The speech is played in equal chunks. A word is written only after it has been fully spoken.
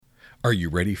Are you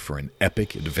ready for an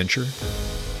epic adventure?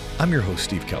 I'm your host,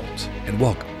 Steve Kellums, and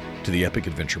welcome to the Epic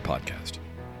Adventure Podcast.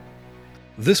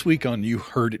 This week on You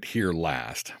Heard It Here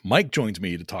Last, Mike joins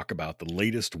me to talk about the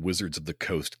latest Wizards of the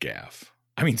Coast gaffe.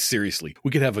 I mean, seriously,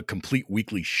 we could have a complete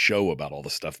weekly show about all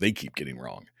the stuff they keep getting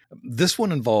wrong. This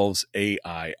one involves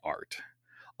AI art.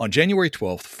 On January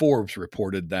 12th, Forbes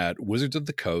reported that Wizards of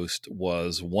the Coast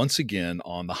was once again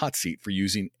on the hot seat for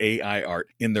using AI art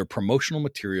in their promotional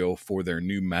material for their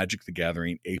new Magic the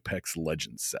Gathering Apex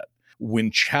Legends set. When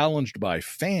challenged by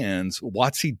fans,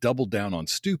 WOTC doubled down on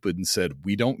stupid and said,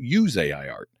 "We don't use AI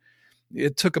art."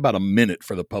 It took about a minute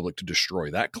for the public to destroy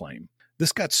that claim.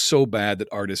 This got so bad that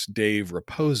artist Dave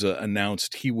Raposa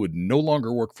announced he would no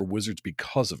longer work for Wizards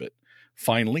because of it.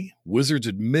 Finally, Wizards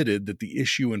admitted that the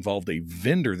issue involved a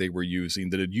vendor they were using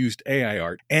that had used AI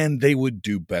art, and they would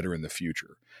do better in the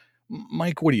future.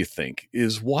 Mike, what do you think?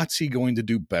 Is WotC going to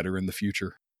do better in the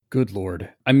future? Good Lord.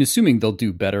 I'm assuming they'll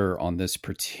do better on this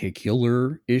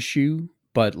particular issue,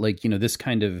 but this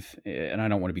kind of, and I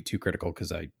don't want to be too critical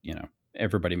because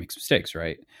everybody makes mistakes,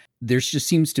 right? There just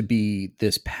seems to be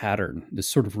this pattern, this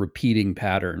sort of repeating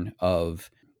pattern of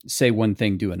say one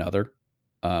thing, do another.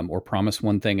 Or promise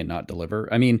one thing and not deliver.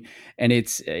 I mean, and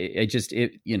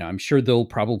I'm sure they'll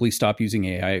probably stop using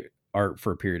AI art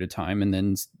for a period of time, and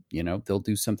then, they'll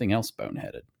do something else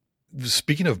boneheaded.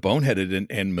 Speaking of boneheaded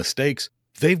and mistakes,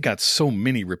 they've got so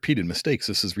many repeated mistakes.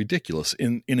 This is ridiculous.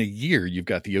 In a year, you've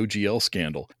got the OGL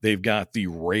scandal. They've got the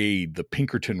raid, the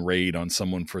Pinkerton raid on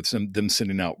someone for them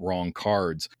sending out wrong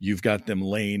cards. You've got them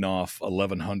laying off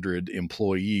 1,100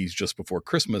 employees just before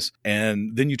Christmas.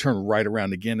 And then you turn right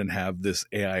around again and have this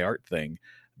AI art thing.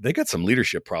 They got some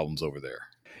leadership problems over there.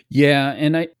 Yeah,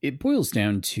 and it boils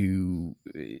down to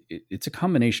it's a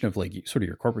combination of like sort of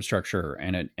your corporate structure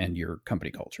and your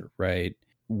company culture, right?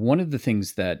 One of the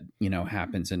things that,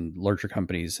 happens in larger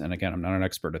companies, and again, I'm not an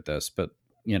expert at this, but,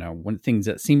 one of the things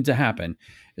that seem to happen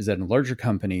is that in larger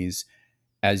companies,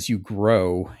 as you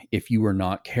grow, if you are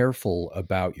not careful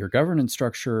about your governance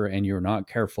structure and you're not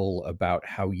careful about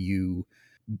how you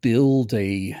build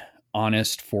a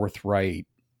honest, forthright,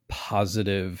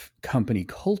 positive company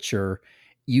culture,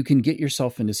 you can get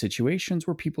yourself into situations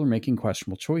where people are making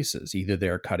questionable choices. Either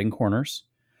they're cutting corners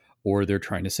or they're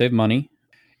trying to save money,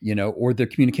 or their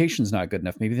communication's not good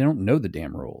enough. Maybe they don't know the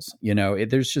damn rules.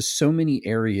 There's just so many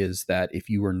areas that if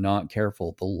you are not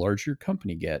careful, the larger your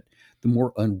company get, the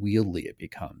more unwieldy it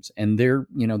becomes. And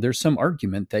there's some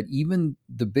argument that even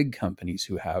the big companies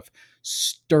who have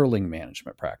sterling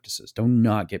management practices, do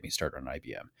not get me started on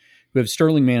IBM, who have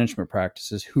sterling management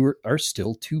practices who are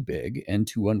still too big and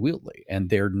too unwieldy,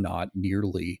 and they're not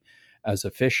nearly as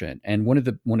efficient. And one of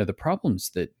the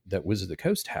problems that Wizards of the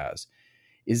Coast has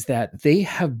is that they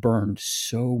have burned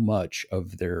so much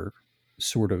of their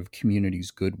sort of community's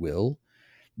goodwill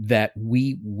that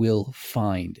we will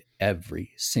find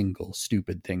every single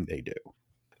stupid thing they do.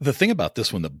 The thing about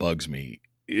this one that bugs me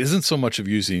isn't so much of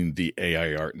using the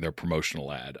AI art in their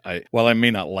promotional ad. While I may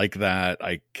not like that,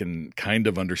 I can kind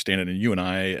of understand it. And you and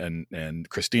I and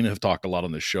Christina have talked a lot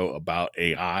on the show about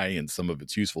AI and some of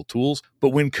its useful tools. But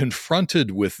when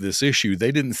confronted with this issue,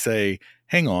 they didn't say,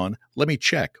 "Hang on, let me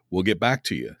check. We'll get back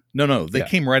to you." No, they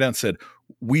came right out and said,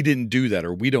 "We didn't do that,"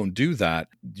 or "We don't do that."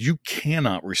 You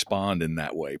cannot respond in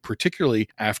that way, particularly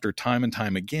after time and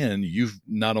time again, you've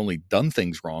not only done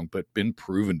things wrong, but been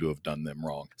proven to have done them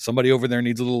wrong. Somebody over there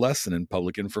needs a little lesson in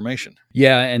public information.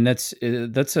 Yeah, and that's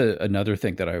another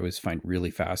thing that I always find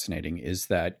really fascinating is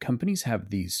that companies have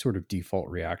these sort of default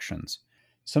reactions.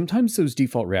 Sometimes those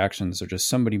default reactions are just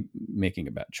somebody making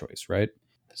a bad choice, right?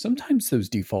 Sometimes those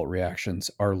default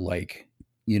reactions are like,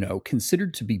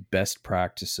 considered to be best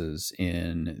practices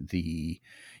in the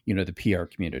PR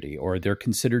community, or they're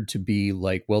considered to be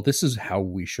like, well, this is how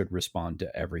we should respond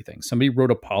to everything. Somebody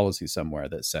wrote a policy somewhere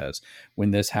that says,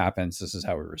 when this happens, this is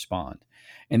how we respond.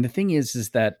 And the thing is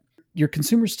that your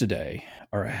consumers today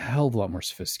are a hell of a lot more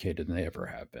sophisticated than they ever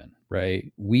have been,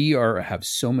 right? We have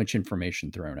so much information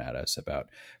thrown at us about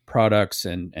products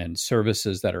and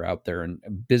services that are out there, and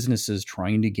businesses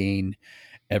trying to gain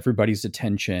everybody's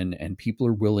attention, and people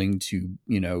are willing to,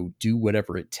 do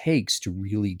whatever it takes to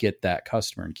really get that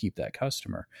customer and keep that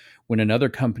customer. When another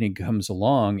company comes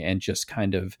along and just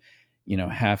kind of,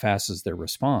 half-asses their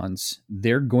response,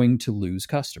 they're going to lose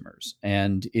customers.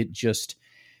 And it just,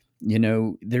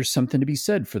 there's something to be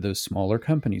said for those smaller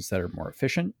companies that are more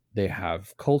efficient. They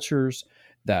have cultures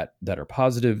that are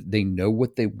positive. They know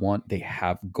what they want. They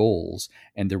have goals,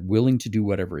 and they're willing to do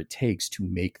whatever it takes to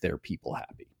make their people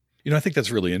happy. I think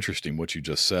that's really interesting what you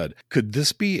just said. Could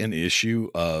this be an issue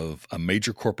of a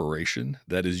major corporation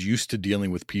that is used to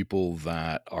dealing with people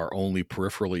that are only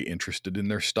peripherally interested in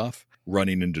their stuff,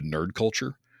 running into nerd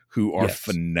culture, who are Yes.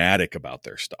 fanatic about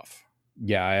their stuff?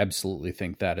 Yeah, I absolutely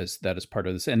think that is part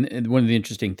of this. And one of the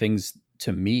interesting things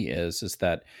to me is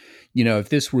that, if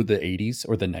this were the 80s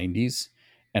or the 90s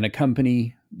and a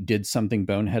company did something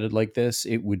boneheaded like this,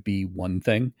 it would be one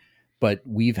thing. But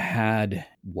we've had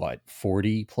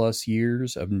 40 plus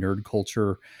years of nerd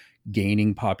culture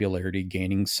gaining popularity,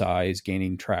 gaining size,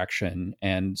 gaining traction.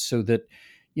 And so that,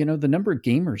 the number of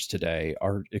gamers today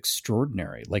are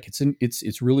extraordinary. Like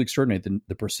it's really extraordinary.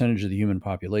 The percentage of the human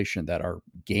population that are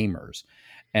gamers,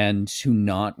 and to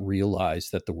not realize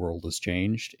that the world has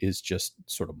changed is just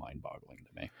sort of mind boggling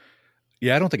to me.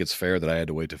 Yeah. I don't think it's fair that I had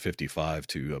to wait to 55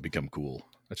 to become cool.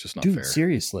 That's just not fair. Dude,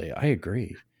 seriously, I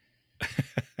agree.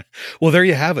 Well, there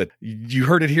you have it. You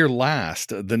heard it here last.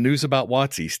 The news about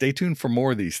WOTC. Stay tuned for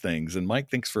more of these things. And Mike,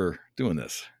 thanks for doing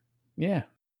this. Yeah.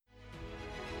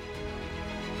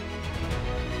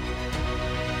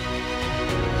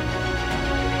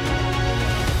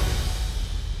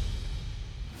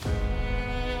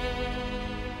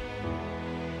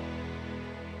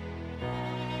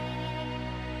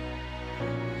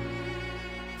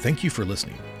 Thank you for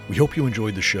listening. We hope you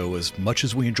enjoyed the show as much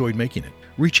as we enjoyed making it.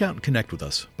 Reach out and connect with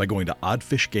us by going to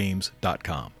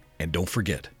oddfishgames.com. And don't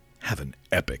forget, have an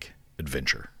epic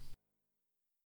adventure.